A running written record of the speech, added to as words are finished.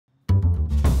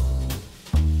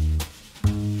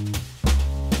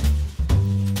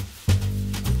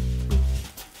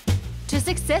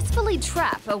successfully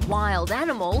trap a wild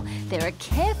animal, there are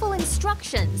careful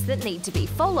instructions that need to be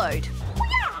followed.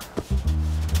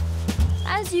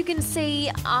 As you can see,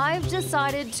 I've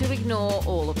decided to ignore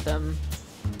all of them.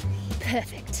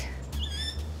 Perfect.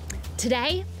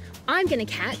 Today, I'm going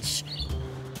to catch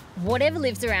whatever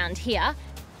lives around here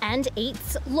and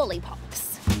eats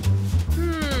lollipops.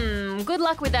 Good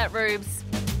luck with that, Rubes.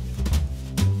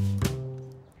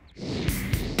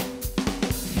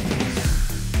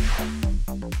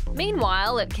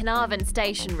 Meanwhile, at Carnarvon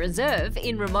Station Reserve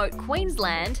in remote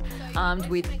Queensland, armed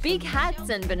with big hats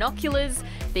and binoculars,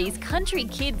 these country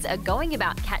kids are going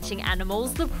about catching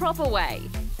animals the proper way,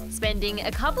 spending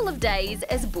a couple of days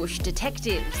as bush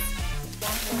detectives.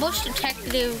 Bush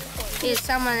detective is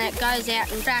someone that goes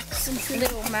out and tracks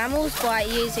little mammals by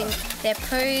using their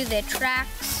poo, their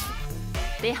tracks.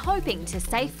 They're hoping to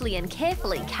safely and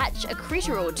carefully catch a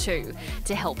critter or two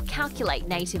to help calculate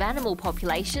native animal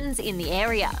populations in the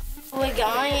area. We're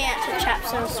going out to trap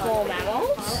some small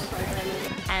mammals.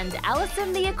 And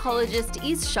Alison, the ecologist,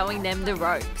 is showing them the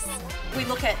ropes. We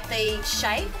look at the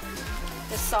shape,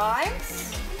 the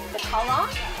size, the colour.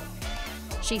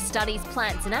 She studies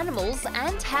plants and animals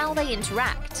and how they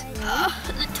interact.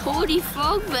 The tawny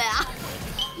frog bear.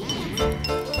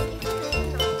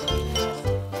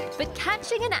 But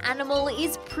catching an animal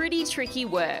is pretty tricky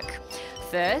work.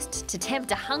 First, to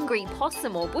tempt a hungry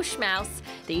possum or bush mouse,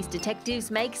 these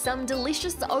detectives make some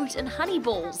delicious oat and honey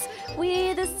balls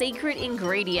with a secret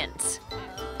ingredient.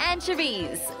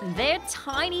 Anchovies. They're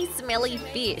tiny, smelly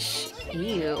fish.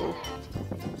 Ew.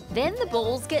 Then the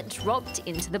balls get dropped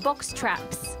into the box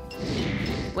traps.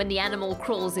 When the animal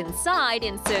crawls inside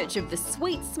in search of the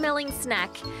sweet-smelling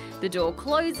snack, the door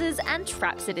closes and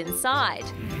traps it inside.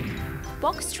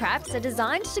 Box traps are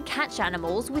designed to catch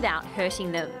animals without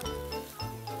hurting them.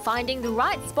 Finding the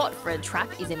right spot for a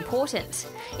trap is important.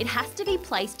 It has to be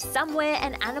placed somewhere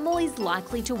an animal is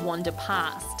likely to wander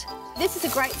past. This is a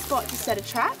great spot to set a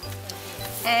trap.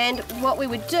 And what we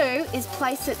would do is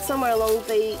place it somewhere along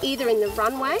either in the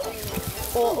runway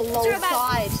or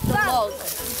alongside the log.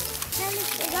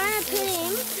 We're going to put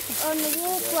him on the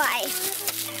walkway.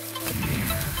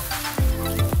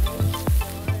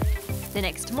 The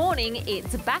next morning,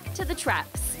 it's back to the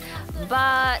traps.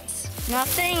 But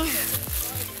Nothing.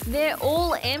 they're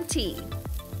all empty.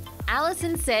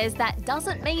 Alison says that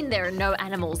doesn't mean there are no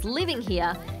animals living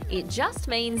here. It just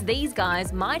means these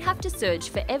guys might have to search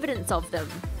for evidence of them,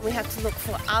 We have to look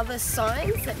for other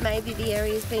signs that maybe the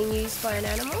area is being used by an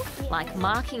animal. like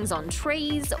markings on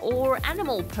trees or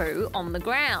animal poo on the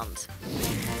ground.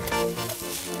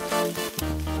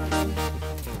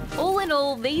 All in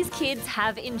all, these kids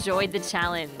have enjoyed the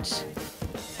challenge.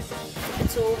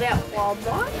 It's all about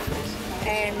wildlife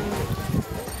and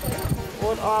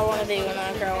what I want to be when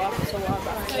I grow up is a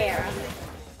wildlife carer.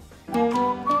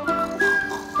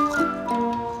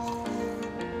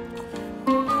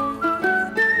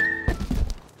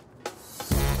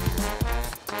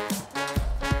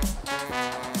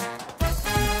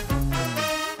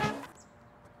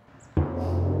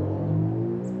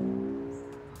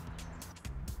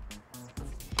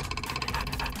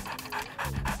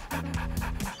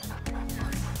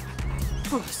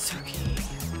 Oh, so cute.